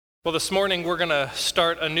Well, this morning we're going to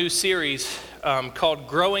start a new series called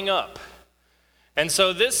Growing Up. And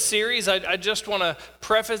so this series, I just want to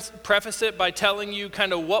preface it by telling you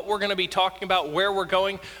kind of what we're going to be talking about, where we're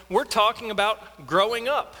going. We're talking about growing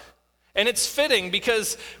up. And it's fitting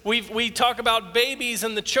because we talk about babies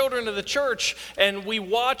and the children of the church, and we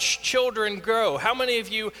watch children grow. How many of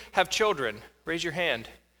you have children? Raise your hand.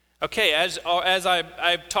 Okay, as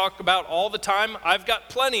I talk about all the time, I've got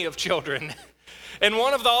plenty of children. And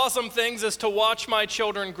one of the awesome things is to watch my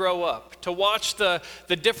children grow up, to watch the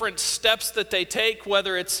different steps that they take,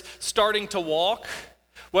 whether it's starting to walk,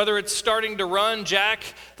 whether it's starting to run. Jack,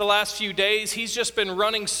 the last few days, he's just been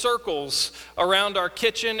running circles around our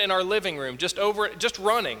kitchen and our living room, just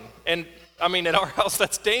running. And I mean, at our house,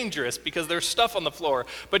 that's dangerous because there's stuff on the floor.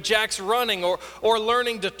 But Jack's running or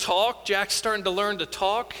learning to talk. Jack's starting to learn to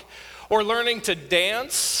talk. Or learning to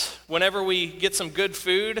dance. Whenever we get some good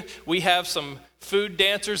food, we have some food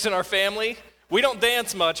dancers in our family. We don't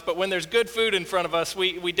dance much, but when there's good food in front of us,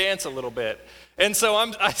 we dance a little bit. And so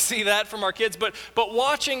I see that from our kids. But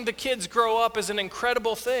watching the kids grow up is an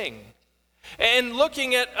incredible thing. And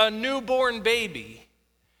looking at a newborn baby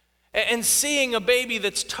and seeing a baby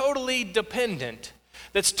that's totally dependent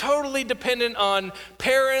on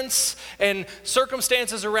parents and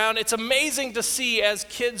circumstances around. It's amazing to see as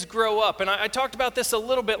kids grow up. And I talked about this a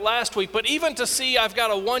little bit last week, but even to see I've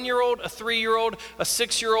got a 1-year-old, a 3-year-old, a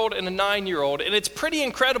 6-year-old, and a 9-year-old. And it's pretty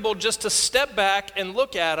incredible just to step back and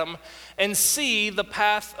look at them and see the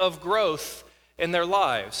path of growth in their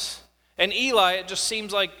lives. And Eli, it just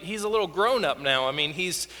seems like he's a little grown up now. I mean,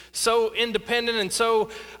 he's so independent and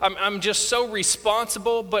so, I'm just so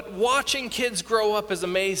responsible, but watching kids grow up is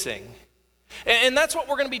amazing. And that's what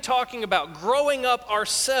we're going to be talking about, growing up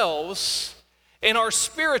ourselves in our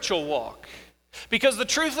spiritual walk. Because the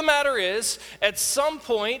truth of the matter is, at some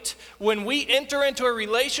point, when we enter into a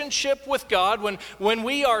relationship with God, when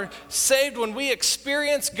we are saved, when we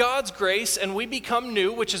experience God's grace and we become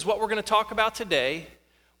new, which is what we're going to talk about today,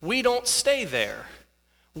 we don't stay there.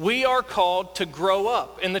 We are called to grow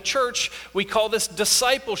up. In the church, we call this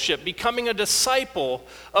discipleship, becoming a disciple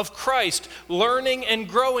of Christ, learning and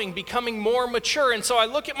growing, becoming more mature. And so I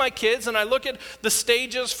look at my kids and I look at the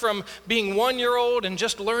stages from being 1-year-old and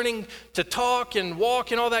just learning to talk and walk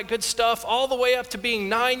and all that good stuff, all the way up to being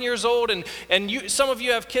 9 years old. And some of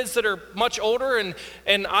you have kids that are much older,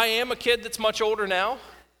 and I am a kid that's much older now.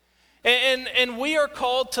 And we are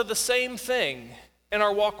called to the same thing in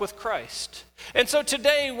our walk with Christ. And so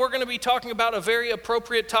today we're going to be talking about a very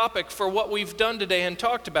appropriate topic for what we've done today and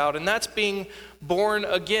talked about, and that's being born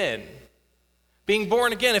again. Being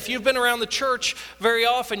born again. If you've been around the church very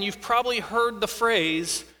often, you've probably heard the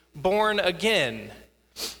phrase, born again.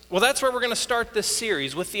 Well, that's where we're going to start this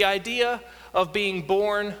series, with the idea of being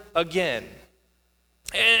born again.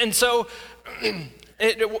 And so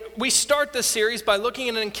we start this series by looking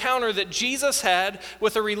at an encounter that Jesus had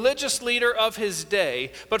with a religious leader of his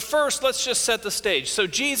day. But first, let's just set the stage. So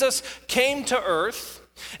Jesus came to earth,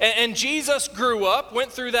 and Jesus grew up,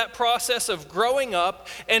 went through that process of growing up,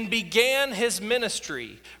 and began his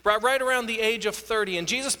ministry right around the age of 30. And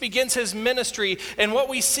Jesus begins his ministry, and what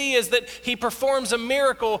we see is that he performs a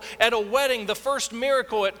miracle at a wedding, the first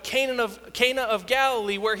miracle at Cana of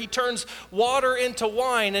Galilee, where he turns water into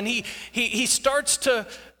wine, and he starts to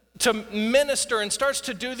minister and starts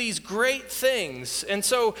to do these great things. And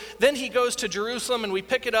so then he goes to Jerusalem, and we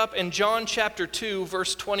pick it up in John chapter 2,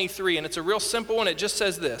 verse 23, and it's a real simple one. It just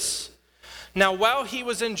says this: "Now while he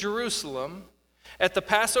was in Jerusalem at the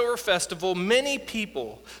Passover festival, many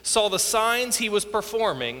people saw the signs he was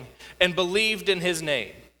performing and believed in his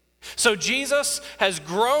name." So Jesus has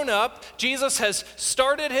grown up, Jesus has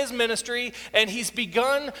started his ministry, and he's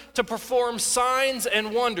begun to perform signs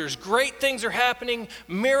and wonders. Great things are happening,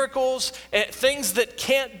 miracles, things that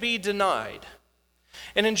can't be denied.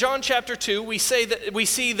 And in John chapter 2, we see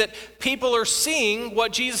that people are seeing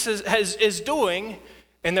what Jesus is doing,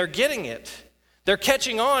 and they're getting it. They're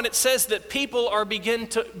catching on. It says that people are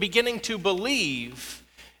beginning to believe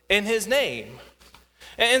in his name.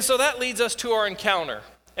 And so that leads us to our encounter.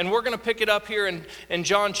 And we're going to pick it up here in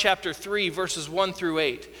John chapter 3, verses 1 through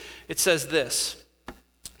 8. It says this: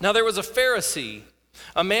 "Now there was a Pharisee,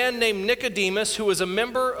 a man named Nicodemus, who was a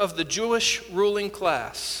member of the Jewish ruling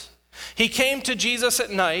class. He came to Jesus at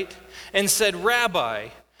night and said, 'Rabbi,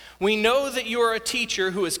 we know that you are a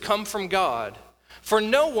teacher who has come from God, for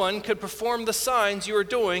no one could perform the signs you are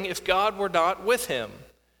doing if God were not with him.'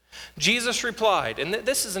 Jesus replied," and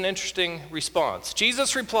this is an interesting response.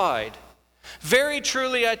 Jesus replied, "Very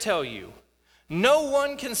truly I tell you, no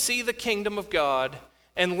one can see the kingdom of God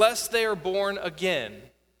unless they are born again.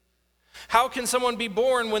 How can someone be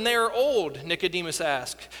born when they are old? Nicodemus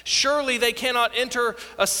asked. Surely they cannot enter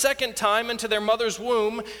a second time into their mother's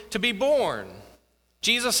womb to be born.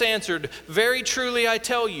 Jesus answered, very truly I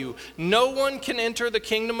tell you, no one can enter the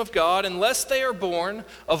kingdom of God unless they are born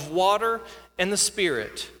of water and the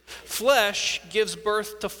Spirit. Flesh gives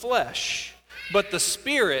birth to flesh, but the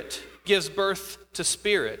Spirit gives birth to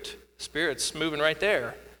spirit. Spirit's moving right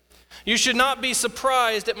there. You should not be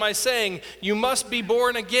surprised at my saying, you must be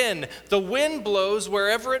born again. The wind blows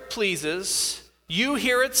wherever it pleases. You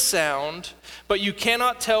hear its sound, but you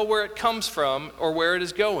cannot tell where it comes from or where it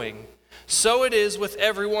is going. So it is with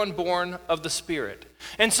everyone born of the Spirit.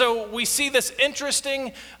 And so we see this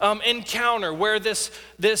interesting encounter where this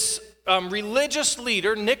religious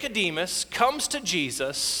leader, Nicodemus, comes to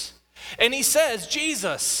Jesus and he says,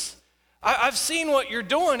 Jesus, I've seen what you're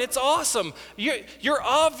doing. It's awesome. You're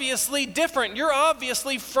obviously different. You're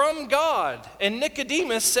obviously from God. And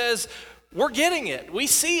Nicodemus says, we're getting it. We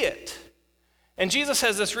see it. And Jesus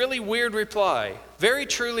has this really weird reply. Very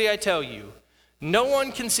truly, I tell you, no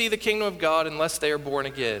one can see the kingdom of God unless they are born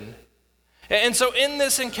again. And so in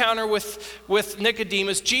this encounter with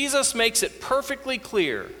Nicodemus, Jesus makes it perfectly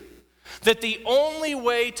clear that the only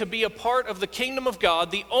way to be a part of the kingdom of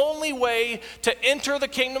God, the only way to enter the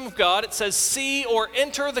kingdom of God, it says see or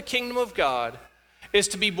enter the kingdom of God, is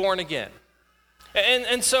to be born again.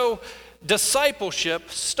 And so discipleship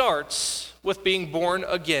starts with being born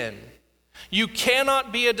again. You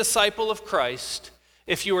cannot be a disciple of Christ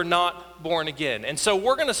if you are not born again. And so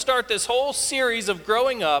we're going to start this whole series of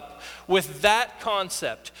growing up with that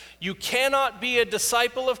concept. You cannot be a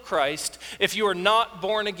disciple of Christ if you are not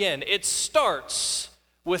born again. It starts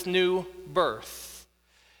with new birth.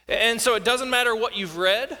 And so it doesn't matter what you've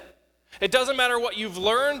read. It doesn't matter what you've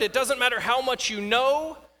learned. It doesn't matter how much you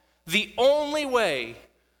know. The only way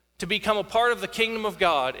to become a part of the kingdom of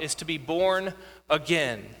God is to be born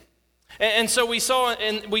again. And so we saw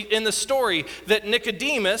in the story that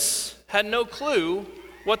Nicodemus had no clue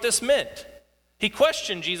what this meant. He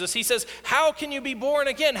questioned Jesus. He says, how can you be born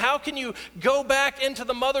again? How can you go back into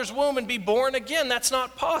the mother's womb and be born again? That's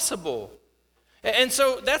not possible. And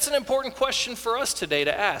so that's an important question for us today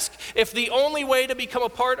to ask. If the only way to become a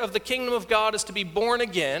part of the kingdom of God is to be born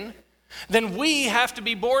again, then we have to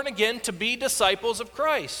be born again to be disciples of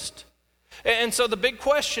Christ. And so the big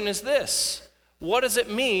question is this: what does it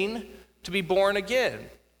mean to be born again?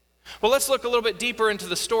 Well, let's look a little bit deeper into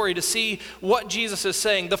the story to see what Jesus is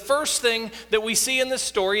saying. The first thing that we see in this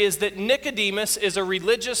story is that Nicodemus is a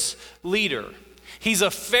religious leader. He's a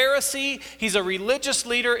Pharisee. He's a religious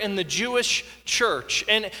leader in the Jewish church.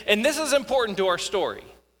 And this is important to our story.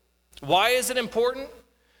 Why is it important?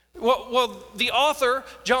 Well, the author,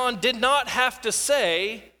 John, did not have to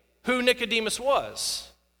say who Nicodemus was.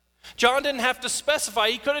 John didn't have to specify.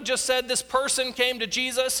 He could have just said this person came to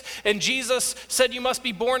Jesus and Jesus said you must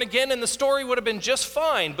be born again, and the story would have been just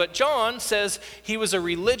fine. But John says he was a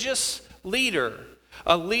religious leader,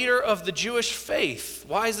 a leader of the Jewish faith.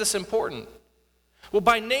 Why is this important? Well,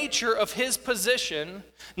 by nature of his position,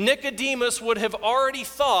 Nicodemus would have already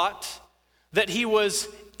thought that he was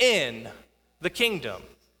in the kingdom.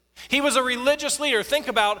 He was a religious leader. Think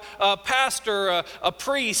about a pastor, a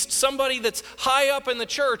priest, somebody that's high up in the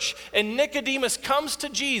church, and Nicodemus comes to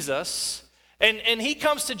Jesus, and he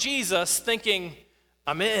comes to Jesus thinking,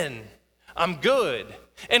 I'm in, I'm good.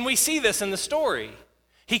 And we see this in the story.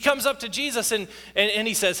 He comes up to Jesus and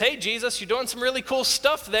he says, hey, Jesus, you're doing some really cool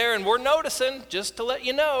stuff there, and we're noticing, just to let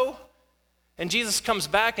you know. And Jesus comes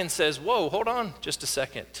back and says, whoa, hold on just a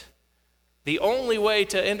second. The only way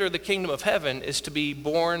to enter the kingdom of heaven is to be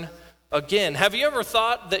born again. Have you ever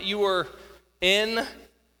thought that you were in?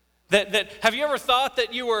 Have you ever thought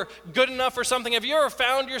that you were good enough for something? Have you ever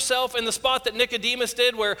found yourself in the spot that Nicodemus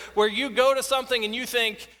did where you go to something and you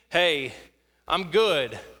think, hey, I'm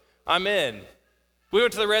good, I'm in? We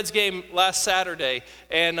went to the Reds game last Saturday,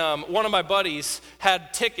 and one of my buddies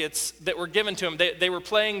had tickets that were given to him. They were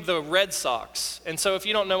playing the Red Sox. And so if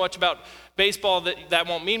you don't know much about baseball, that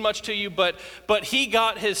won't mean much to you, but he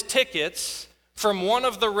got his tickets from one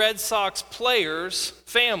of the Red Sox players'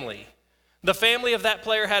 family. The family of that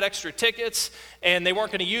player had extra tickets, and they weren't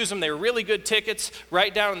going to use them. They were really good tickets,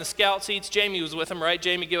 right down in the scout seats. Jamie was with them, right?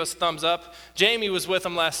 Jamie, give us a thumbs up. Jamie was with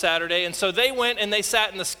them last Saturday, and so they went and they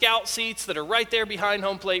sat in the scout seats that are right there behind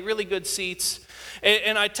home plate, really good seats.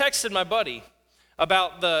 And I texted my buddy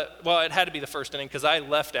about it had to be the first inning because I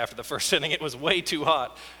left after the first inning. It was way too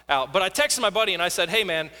hot out. But I texted my buddy and I said, hey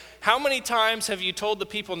man, how many times have you told the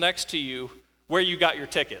people next to you where you got your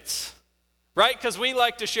tickets? Right? Because we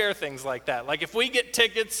like to share things like that. Like if we get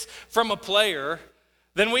tickets from a player,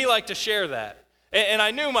 then we like to share that. And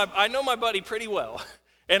I know my buddy pretty well.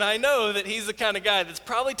 And I know that he's the kind of guy that's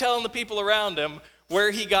probably telling the people around him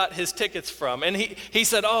where he got his tickets from. And he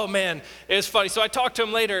said, oh man, it was funny. So I talked to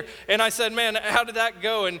him later and I said, man, how did that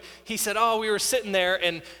go? And he said, oh, we were sitting there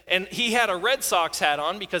and he had a Red Sox hat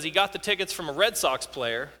on because he got the tickets from a Red Sox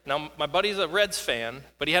player. Now, my buddy's a Reds fan,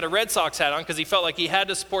 but he had a Red Sox hat on because he felt like he had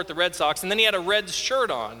to support the Red Sox. And then he had a Reds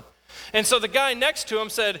shirt on. And so the guy next to him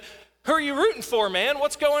said, who are you rooting for, man?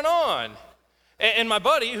 What's going on? And my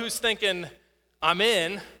buddy, who's thinking, I'm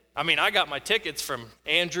in. I mean, I got my tickets from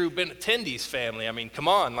Andrew Benintendi's family. I mean, come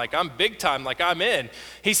on, like I'm big time, like I'm in.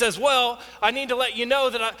 He says, well, I need to let you know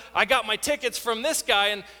that I got my tickets from this guy,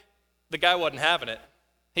 and the guy wasn't having it.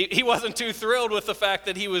 He wasn't too thrilled with the fact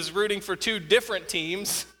that he was rooting for two different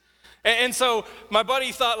teams. And so my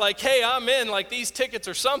buddy thought like, hey, I'm in, like these tickets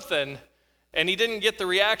are something. And he didn't get the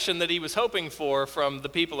reaction that he was hoping for from the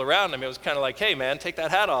people around him. It was kind of like, hey man, take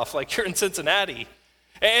that hat off, like you're in Cincinnati.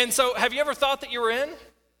 And so have you ever thought that you were in?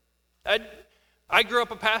 I grew up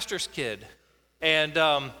a pastor's kid, and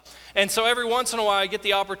so every once in a while I get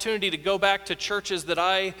the opportunity to go back to churches that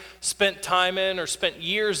I spent time in or spent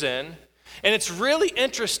years in, and it's really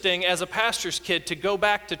interesting as a pastor's kid to go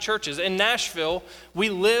back to churches. In Nashville, we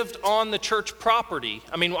lived on the church property.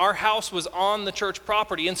 I mean, our house was on the church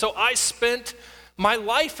property, and so I spent my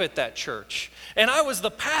life at that church. And I was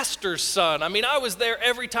the pastor's son. I mean, I was there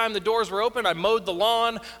every time the doors were open. I mowed the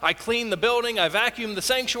lawn, I cleaned the building, I vacuumed the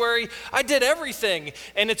sanctuary. I did everything.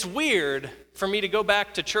 And it's weird for me to go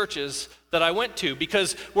back to churches that I went to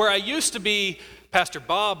because where I used to be Pastor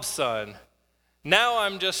Bob's son, now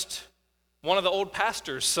I'm just one of the old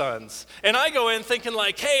pastor's sons. And I go in thinking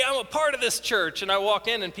like, hey, I'm a part of this church. And I walk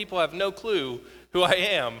in and people have no clue who I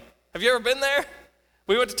am. Have you ever been there?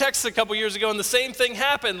 We went to Texas a couple years ago and the same thing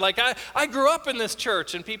happened. Like I grew up in this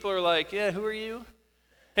church and people are like, yeah, who are you?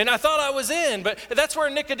 And I thought I was in, but that's where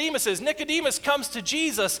Nicodemus is. Nicodemus comes to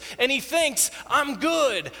Jesus and he thinks, I'm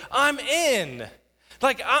good, I'm in.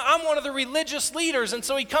 Like I'm one of the religious leaders. And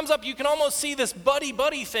so he comes up, you can almost see this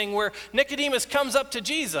buddy-buddy thing where Nicodemus comes up to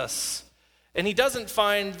Jesus and he doesn't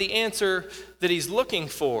find the answer that he's looking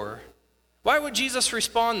for. Why would Jesus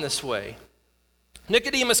respond this way?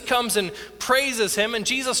 Nicodemus comes and praises him, and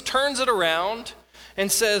Jesus turns it around and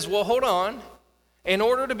says, well, hold on. In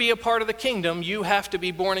order to be a part of the kingdom, you have to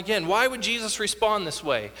be born again. Why would Jesus respond this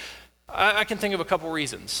way? I can think of a couple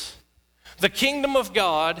reasons. The kingdom of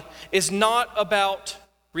God is not about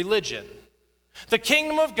religion. The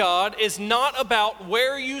kingdom of God is not about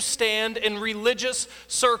where you stand in religious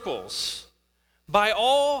circles. By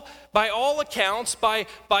all accounts, by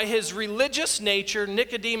his religious nature,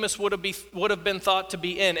 Nicodemus would have been thought to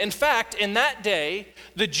be in. In fact, in that day,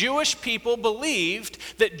 the Jewish people believed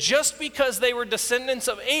that just because they were descendants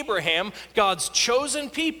of Abraham, God's chosen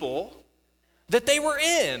people, that they were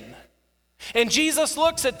in. And Jesus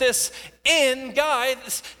looks at this in guy,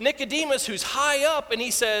 this Nicodemus who's high up, and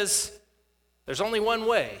he says, there's only one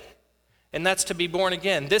way, and that's to be born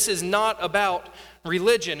again. This is not about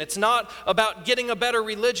religion. It's not about getting a better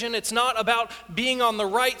religion. It's not about being on the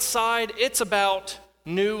right side. It's about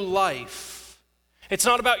new life. It's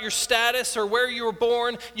not about your status or where you were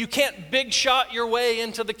born. You can't big shot your way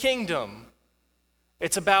into the kingdom.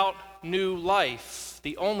 It's about new life.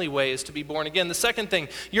 The only way is to be born again. The second thing,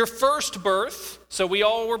 your first birth, so we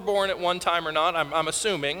all were born at one time or not, I'm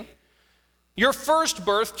assuming, your first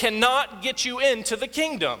birth cannot get you into the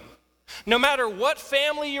kingdom. No matter what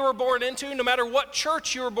family you were born into, no matter what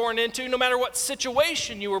church you were born into, no matter what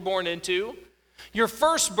situation you were born into, your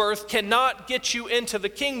first birth cannot get you into the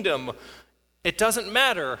kingdom. It doesn't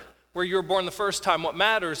matter where you were born the first time. What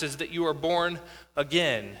matters is that you are born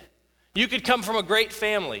again. You could come from a great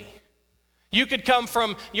family. You could come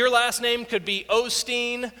from, your last name could be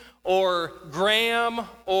Osteen or Graham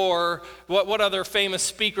or what other famous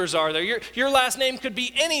speakers are there? Your last name could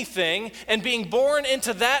be anything, and being born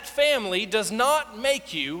into that family does not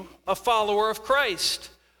make you a follower of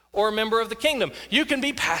Christ or a member of the kingdom. You can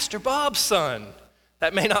be Pastor Bob's son.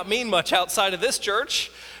 That may not mean much outside of this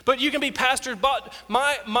church, but you can be Pastor Bob.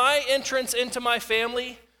 My entrance into my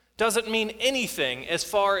family doesn't mean anything as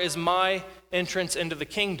far as my entrance into the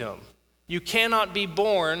kingdom. You cannot be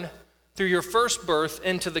born through your first birth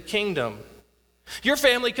into the kingdom. Your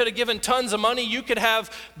family could have given tons of money. You could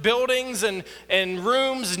have buildings and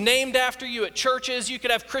rooms named after you at churches. You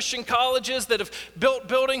could have Christian colleges that have built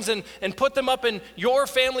buildings and put them up in your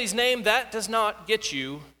family's name. That does not get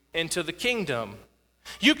you into the kingdom.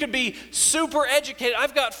 You could be super educated.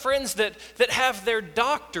 I've got friends that have their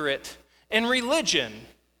doctorate in religion.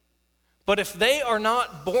 But if they are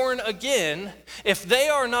not born again, if they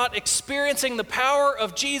are not experiencing the power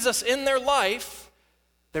of Jesus in their life,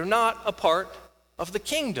 they're not a part of the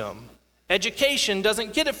kingdom. Education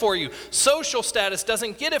doesn't get it for you. Social status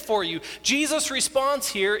doesn't get it for you. Jesus' response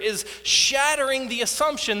here is shattering the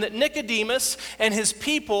assumption that Nicodemus and his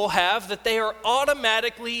people have that they are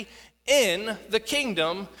automatically in the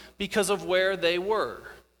kingdom because of where they were.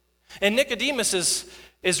 And Nicodemus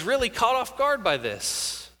is really caught off guard by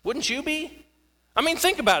this. Wouldn't you be? I mean,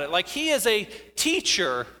 think about it. Like, he is a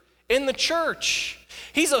teacher in the church.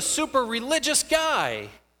 He's a super religious guy.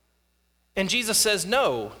 And Jesus says,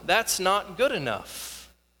 no, that's not good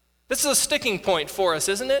enough. This is a sticking point for us,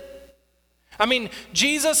 isn't it? I mean,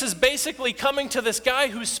 Jesus is basically coming to this guy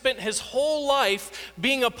who spent his whole life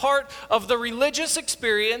being a part of the religious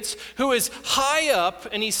experience, who is high up,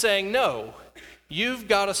 and he's saying, no, you've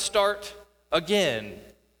got to start again.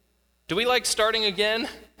 Do we like starting again?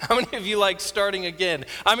 How many of you like starting again?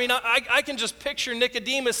 I mean, I can just picture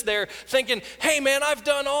Nicodemus there thinking, hey man, I've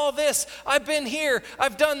done all this. I've been here.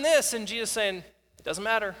 I've done this. And Jesus saying, it doesn't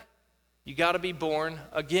matter. You got to be born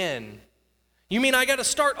again. You mean I got to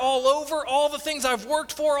start all over? All the things I've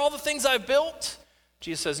worked for, all the things I've built?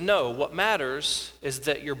 Jesus says, no, what matters is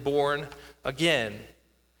that you're born again.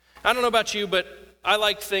 I don't know about you, but I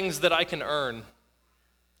like things that I can earn.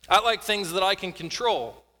 I like things that I can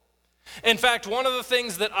control. In fact, one of the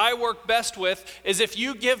things that I work best with is if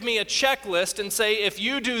you give me a checklist and say, if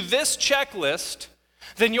you do this checklist,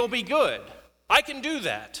 then you'll be good. I can do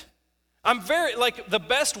that. I'm very, like, the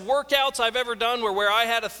best workouts I've ever done were where I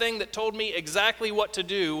had a thing that told me exactly what to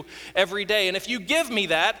do every day. And if you give me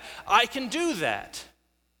that, I can do that.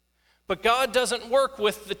 But God doesn't work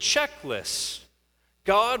with the checklist.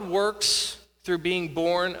 God works through being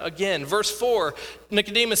born again. Verse 4,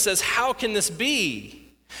 Nicodemus says, how can this be?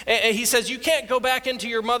 And he says, you can't go back into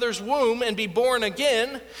your mother's womb and be born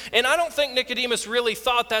again. And I don't think Nicodemus really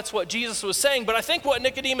thought that's what Jesus was saying, but I think what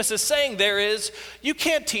Nicodemus is saying there is, you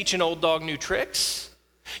can't teach an old dog new tricks.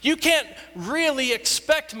 You can't really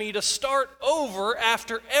expect me to start over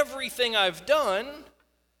after everything I've done.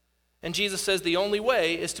 And Jesus says the only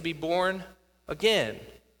way is to be born again.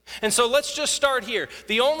 And so let's just start here.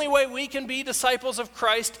 The only way we can be disciples of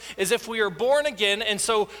Christ is if we are born again. And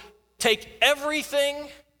so take everything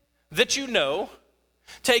that you know,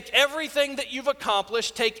 take everything that you've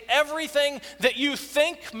accomplished, take everything that you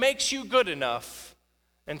think makes you good enough,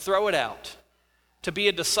 and throw it out. To be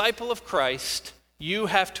a disciple of Christ, you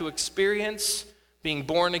have to experience being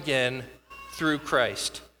born again through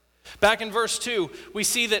Christ. Back in verse 2, we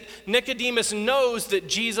see that Nicodemus knows that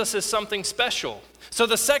Jesus is something special. So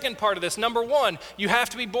the second part of this, number one, you have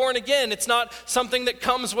to be born again. It's not something that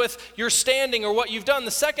comes with your standing or what you've done.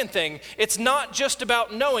 The second thing, it's not just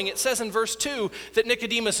about knowing. It says in verse 2 that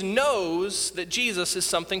Nicodemus knows that Jesus is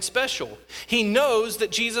something special. He knows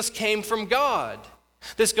that Jesus came from God.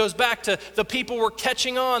 This goes back to the people were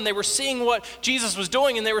catching on. They were seeing what Jesus was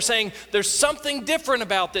doing, and they were saying, there's something different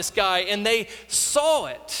about this guy, and they saw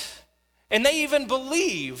it. And they even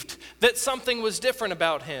believed that something was different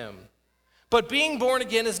about him. But being born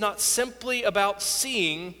again is not simply about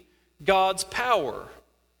seeing God's power.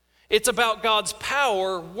 It's about God's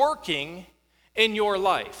power working in your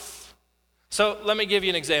life. So let me give you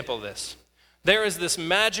an example of this. There is this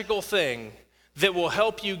magical thing that will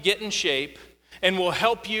help you get in shape and will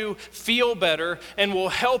help you feel better and will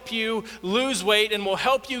help you lose weight and will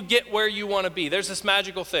help you get where you want to be. There's this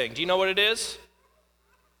magical thing. Do you know what it is?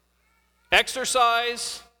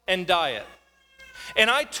 Exercise and diet. And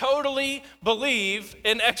I totally believe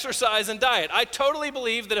in exercise and diet. I totally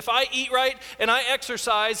believe that if I eat right and I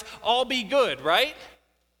exercise, I'll be good, right?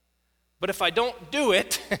 But if I don't do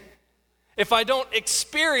it, if I don't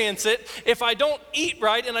experience it, if I don't eat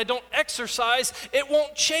right and I don't exercise, it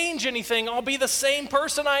won't change anything. I'll be the same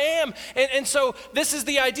person I am. And so this is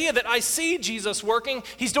the idea that I see Jesus working.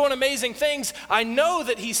 He's doing amazing things. I know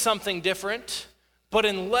that he's something different. But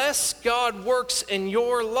unless God works in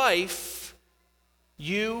your life,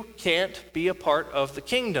 you can't be a part of the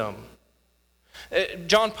kingdom.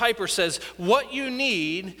 John Piper says, what you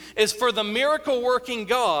need is for the miracle-working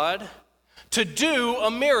God to do a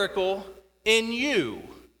miracle in you.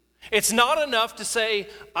 It's not enough to say,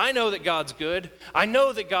 I know that God's good. I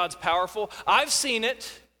know that God's powerful. I've seen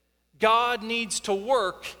it. God needs to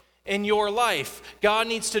work in your life. God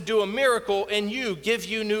needs to do a miracle in you, give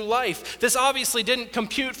you new life. This obviously didn't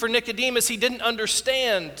compute for Nicodemus. He didn't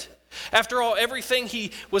understand. After all, everything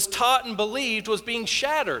he was taught and believed was being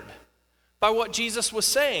shattered by what Jesus was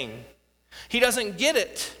saying. He doesn't get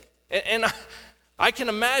it. And I can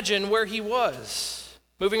imagine where he was.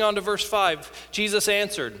 Moving on to verse 5, Jesus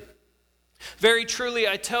answered, very truly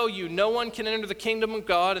I tell you, no one can enter the kingdom of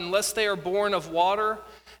God unless they are born of water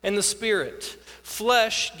and the Spirit.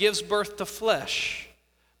 Flesh gives birth to flesh,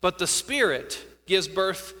 but the Spirit gives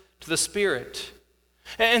birth to the Spirit.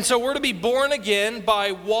 And so we're to be born again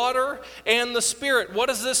by water and the Spirit. What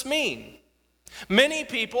does this mean? Many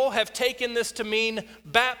people have taken this to mean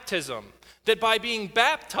baptism, that by being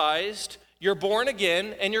baptized, you're born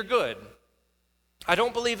again and you're good. I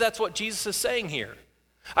don't believe that's what Jesus is saying here.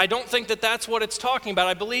 I don't think that that's what it's talking about.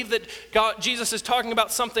 I believe that Jesus is talking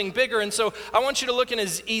about something bigger. And so I want you to look in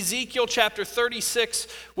Ezekiel chapter 36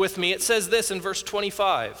 with me. It says this in verse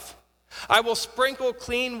 25. I will sprinkle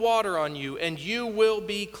clean water on you, and you will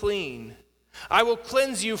be clean. I will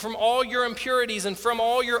cleanse you from all your impurities and from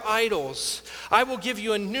all your idols. I will give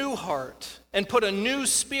you a new heart and put a new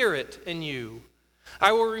spirit in you.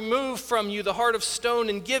 I will remove from you the heart of stone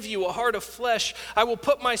and give you a heart of flesh. I will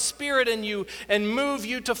put my spirit in you and move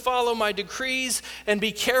you to follow my decrees and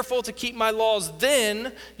be careful to keep my laws.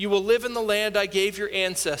 Then you will live in the land I gave your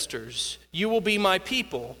ancestors. You will be my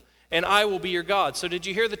people, and I will be your God. So did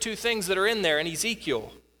you hear the two things that are in there in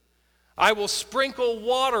Ezekiel? I will sprinkle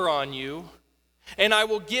water on you, and I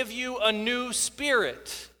will give you a new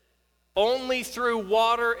spirit. Only through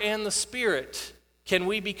water and the Spirit can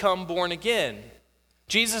we become born again.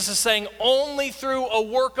 Jesus is saying only through a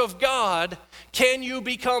work of God can you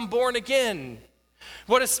become born again.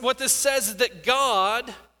 What this says is that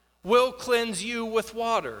God will cleanse you with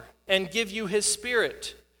water and give you his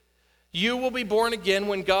Spirit. You will be born again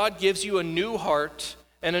when God gives you a new heart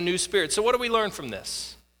and a new spirit. So what do we learn from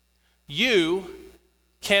this? You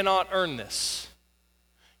cannot earn this.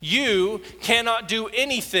 You cannot do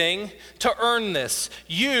anything to earn this.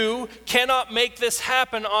 You cannot make this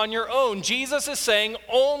happen on your own. Jesus is saying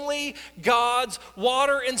only God's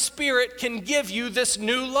water and Spirit can give you this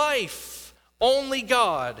new life. Only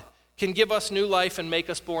God can give us new life and make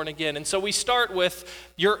us born again. And so we start with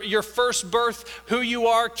your first birth, who you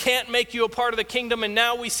are, can't make you a part of the kingdom. And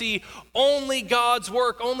now we see only God's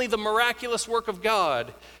work, only the miraculous work of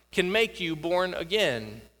God can make you born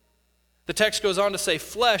again. The text goes on to say,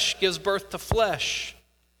 flesh gives birth to flesh,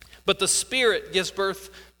 but the Spirit gives birth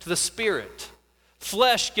to the Spirit.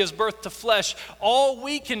 Flesh gives birth to flesh. All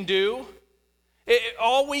we can do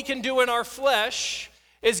in our flesh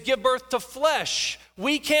is give birth to flesh.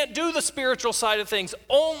 We can't do the spiritual side of things.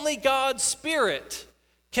 Only God's Spirit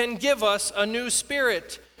can give us a new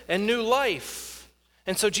spirit and new life.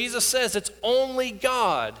 And so Jesus says it's only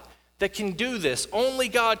God that can do this. Only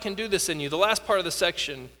God can do this in you. The last part of the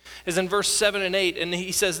section is in verse 7 and 8, and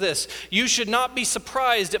he says this, you should not be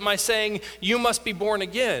surprised at my saying, you must be born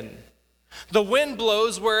again. The wind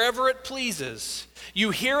blows wherever it pleases. You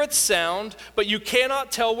hear its sound, but you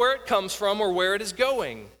cannot tell where it comes from or where it is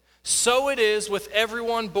going. So it is with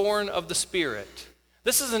everyone born of the Spirit.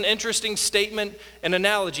 This is an interesting statement and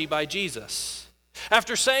analogy by Jesus.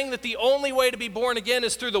 After saying that the only way to be born again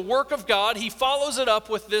is through the work of God, he follows it up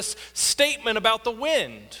with this statement about the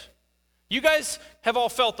wind. You guys have all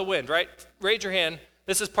felt the wind, right? Raise your hand.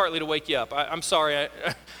 This is partly to wake you up. I'm sorry.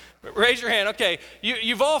 Raise your hand. Okay.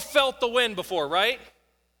 You've all felt the wind before, right?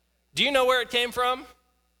 Do you know where it came from?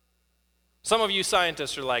 Some of you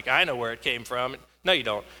scientists are like, I know where it came from. No, you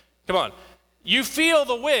don't. Come on. You feel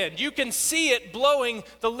the wind. You can see it blowing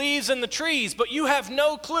the leaves in the trees, but you have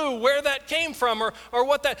no clue where that came from or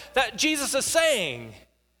what that Jesus is saying.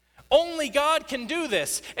 Only God can do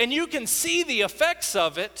this, and you can see the effects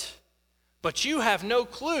of it, but you have no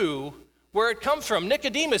clue where it comes from.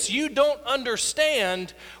 Nicodemus, you don't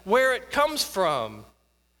understand where it comes from.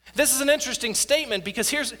 This is an interesting statement because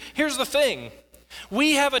here's the thing.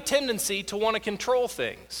 We have a tendency to want to control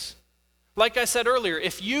things. Like I said earlier,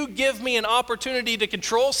 if you give me an opportunity to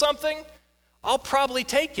control something, I'll probably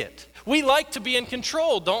take it. We like to be in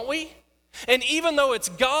control, don't we? And even though it's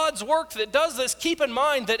God's work that does this, keep in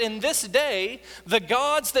mind that in this day, the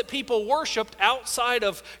gods that people worshiped outside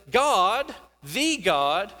of God, the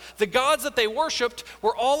gods that they worshiped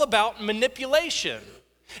were all about manipulation.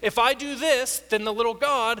 If I do this, then the little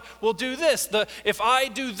god will do this. If I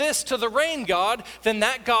do this to the rain god, then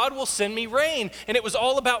that god will send me rain. And it was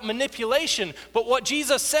all about manipulation. But what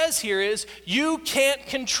Jesus says here is, you can't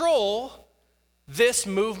control this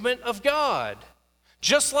movement of God.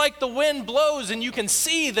 Just like the wind blows and you can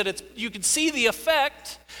see you can see the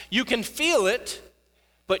effect, you can feel it,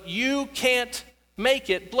 but you can't make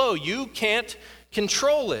it blow. You can't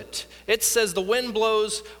control it. It says the wind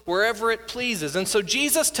blows wherever it pleases. And so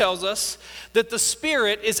Jesus tells us that the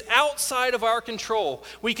Spirit is outside of our control.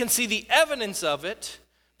 We can see the evidence of it,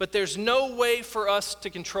 but there's no way for us to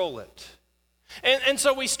control it. And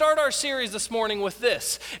so we start our series this morning with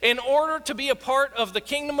this. In order to be a part of the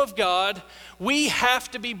kingdom of God, we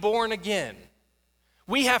have to be born again.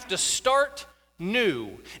 We have to start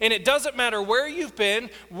new. And it doesn't matter where you've been,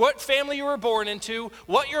 what family you were born into,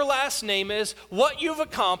 what your last name is, what you've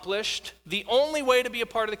accomplished. The only way to be a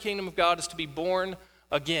part of the kingdom of God is to be born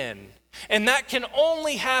again. And that can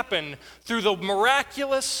only happen through the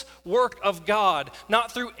miraculous work of God,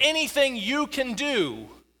 not through anything you can do.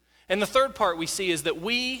 And the third part we see is that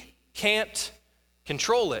we can't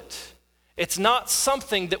control it. It's not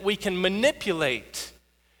something that we can manipulate.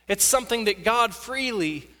 It's something that God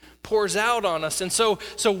freely pours out on us. And so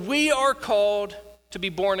we are called to be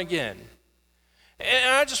born again. And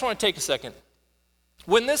I just want to take a second.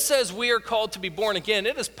 When this says we are called to be born again,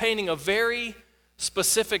 it is painting a very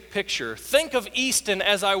specific picture. Think of Easton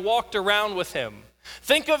as I walked around with him.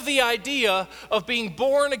 Think of the idea of being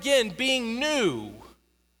born again, being new.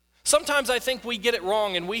 Sometimes I think we get it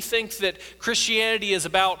wrong and we think that Christianity is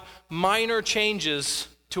about minor changes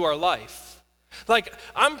to our life. Like,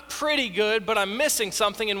 I'm pretty good, but I'm missing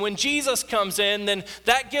something, and when Jesus comes in, then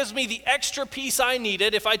that gives me the extra piece I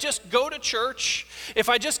needed. If I just go to church, if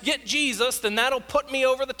I just get Jesus, then that'll put me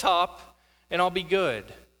over the top, and I'll be good.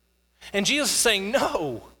 And Jesus is saying,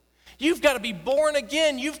 no, you've got to be born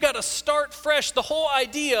again. You've got to start fresh. The whole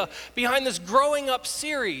idea behind this growing up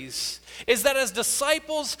series is that as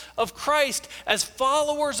disciples of Christ, as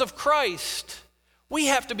followers of Christ, we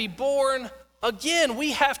have to be born again.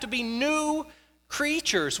 We have to be new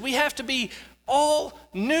creatures. We have to be all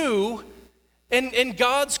new in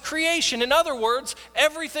God's creation. In other words,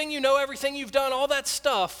 everything you know, everything you've done, all that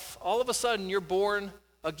stuff, all of a sudden you're born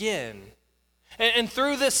again. And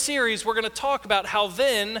through this series, we're going to talk about how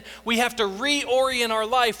then we have to reorient our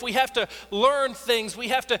life. We have to learn things. We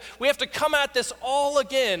have to come at this all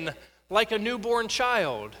again like a newborn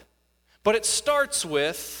child. But it starts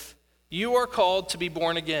with, you are called to be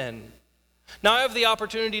born again. Now, I have the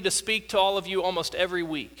opportunity to speak to all of you almost every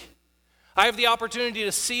week. I have the opportunity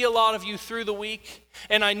to see a lot of you through the week,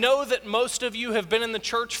 and I know that most of you have been in the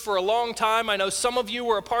church for a long time. I know some of you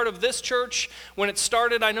were a part of this church when it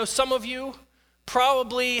started. I know some of you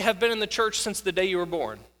probably have been in the church since the day you were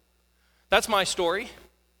born. That's my story.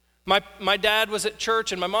 My dad was at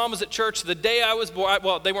church and my mom was at church the day I was born.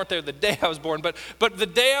 Well, they weren't there the day I was born, but the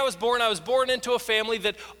day I was born into a family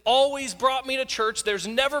that always brought me to church. There's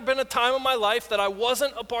never been a time in my life that I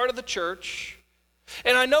wasn't a part of the church.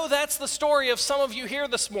 And I know that's the story of some of you here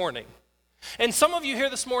this morning. And some of you here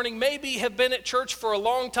this morning maybe have been at church for a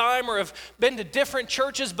long time or have been to different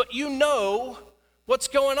churches, but you know what's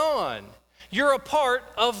going on. You're a part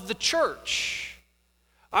of the church.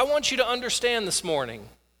 I want you to understand this morning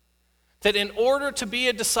that in order to be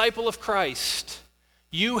a disciple of Christ,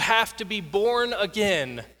 you have to be born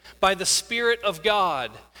again by the Spirit of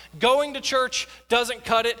God. Going to church doesn't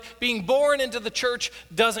cut it. Being born into the church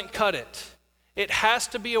doesn't cut it. It has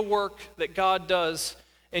to be a work that God does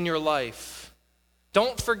in your life.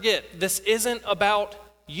 Don't forget, this isn't about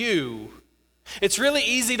you. It's really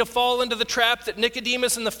easy to fall into the trap that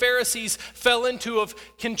Nicodemus and the Pharisees fell into of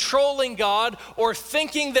controlling God or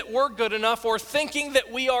thinking that we're good enough or thinking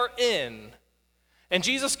that we are in. And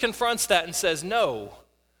Jesus confronts that and says, no,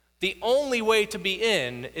 the only way to be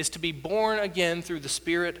in is to be born again through the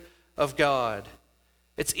Spirit of God.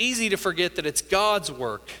 It's easy to forget that it's God's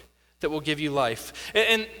work that will give you life.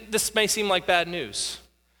 And this may seem like bad news.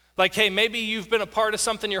 Like, hey, maybe you've been a part of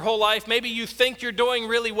something your whole life. Maybe you think you're doing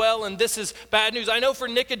really well and this is bad news. I know for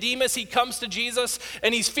Nicodemus, he comes to Jesus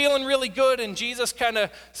and he's feeling really good and Jesus kind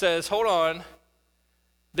of says, hold on,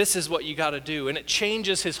 this is what you got to do. And it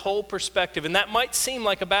changes his whole perspective. And that might seem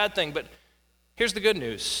like a bad thing, but here's the good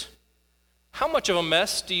news. How much of a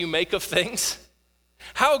mess do you make of things?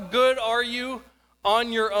 How good are you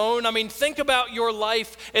on your own? I mean, think about your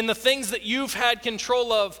life and the things that you've had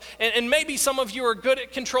control of. And maybe some of you are good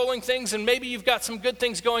at controlling things and maybe you've got some good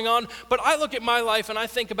things going on. But I look at my life and I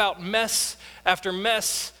think about mess after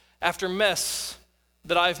mess after mess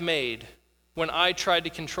that I've made when I tried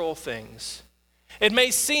to control things. It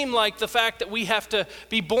may seem like the fact that we have to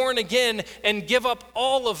be born again and give up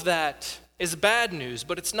all of that is bad news,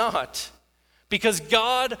 but it's not. Because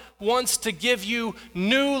God wants to give you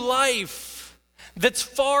new life that's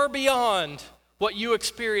far beyond what you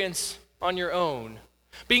experience on your own.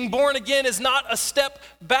 Being born again is not a step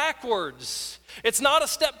backwards. It's not a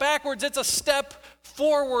step backwards, it's a step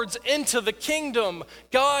forwards into the kingdom.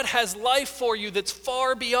 God has life for you that's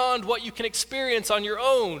far beyond what you can experience on your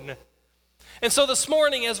own. And so this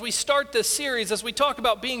morning, as we start this series, as we talk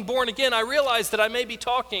about being born again, I realize that I may be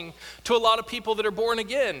talking to a lot of people that are born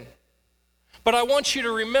again. But I want you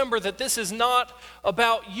to remember that this is not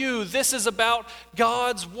about you. This is about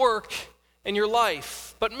God's work in your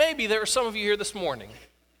life. But maybe there are some of you here this morning,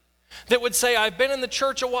 that would say, I've been in the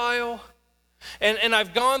church a while, and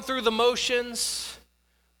I've gone through the motions,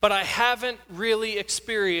 but I haven't really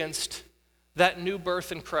experienced that new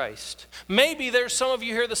birth in Christ. Maybe there's some of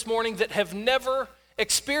you here this morning that have never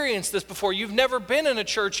experienced this before. You've never been in a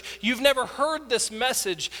church. You've never heard this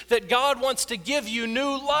message that God wants to give you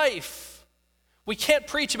new life. We can't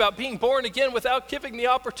preach about being born again without giving the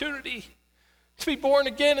opportunity to be born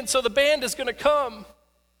again, and so the band is going to come.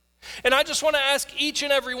 And I just want to ask each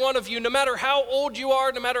and every one of you, no matter how old you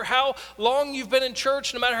are, no matter how long you've been in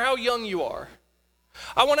church, no matter how young you are,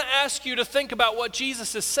 I want to ask you to think about what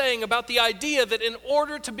Jesus is saying about the idea that in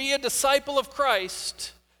order to be a disciple of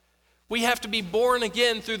Christ, we have to be born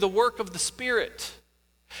again through the work of the Spirit.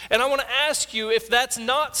 And I want to ask you, if that's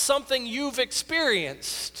not something you've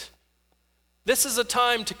experienced, this is a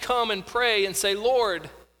time to come and pray and say, Lord,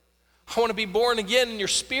 I want to be born again in your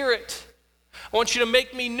Spirit. I want you to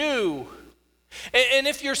make me new. And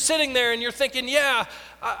if you're sitting there and you're thinking, yeah,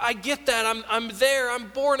 I get that, I'm there, I'm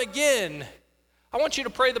born again, I want you to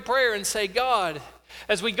pray the prayer and say, God,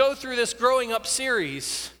 as we go through this growing up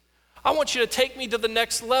series, I want you to take me to the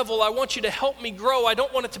next level. I want you to help me grow. I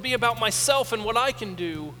don't want it to be about myself and what I can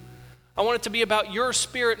do. I want it to be about your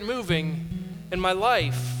Spirit moving in my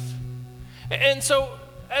life. And so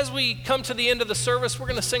as we come to the end of the service, we're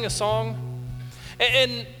going to sing a song.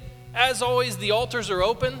 And as always, the altars are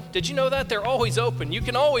open. Did you know that? They're always open. You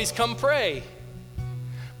can always come pray.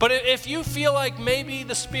 But if you feel like maybe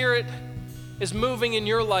the Spirit is moving in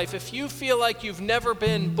your life, if you feel like you've never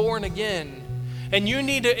been born again and you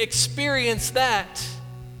need to experience that,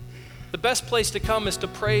 the best place to come is to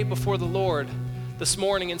pray before the Lord this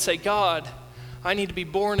morning and say, God, I need to be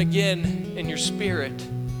born again in your Spirit.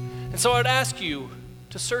 And so I'd ask you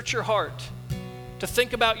to search your heart, to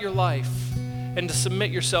think about your life, and to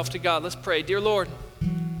submit yourself to God. Let's pray. Dear Lord,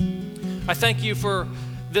 I thank you for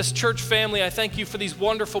this church family. I thank you for these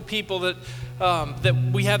wonderful people that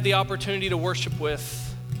we have the opportunity to worship with.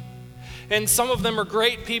 And some of them are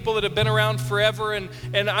great people that have been around forever. And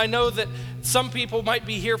I know that some people might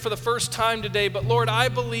be here for the first time today, but Lord, I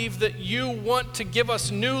believe that you want to give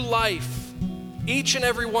us new life, each and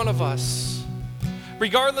every one of us.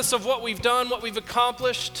 Regardless of what we've done, what we've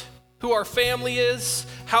accomplished, who our family is,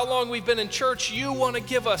 how long we've been in church, you want to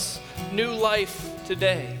give us new life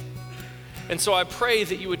today. And so I pray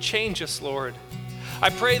that you would change us, Lord. I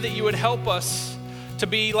pray that you would help us to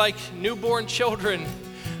be like newborn children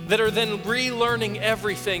that are then relearning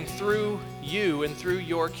everything through you and through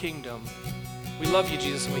your kingdom. We love you,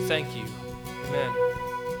 Jesus, and we thank you. Amen.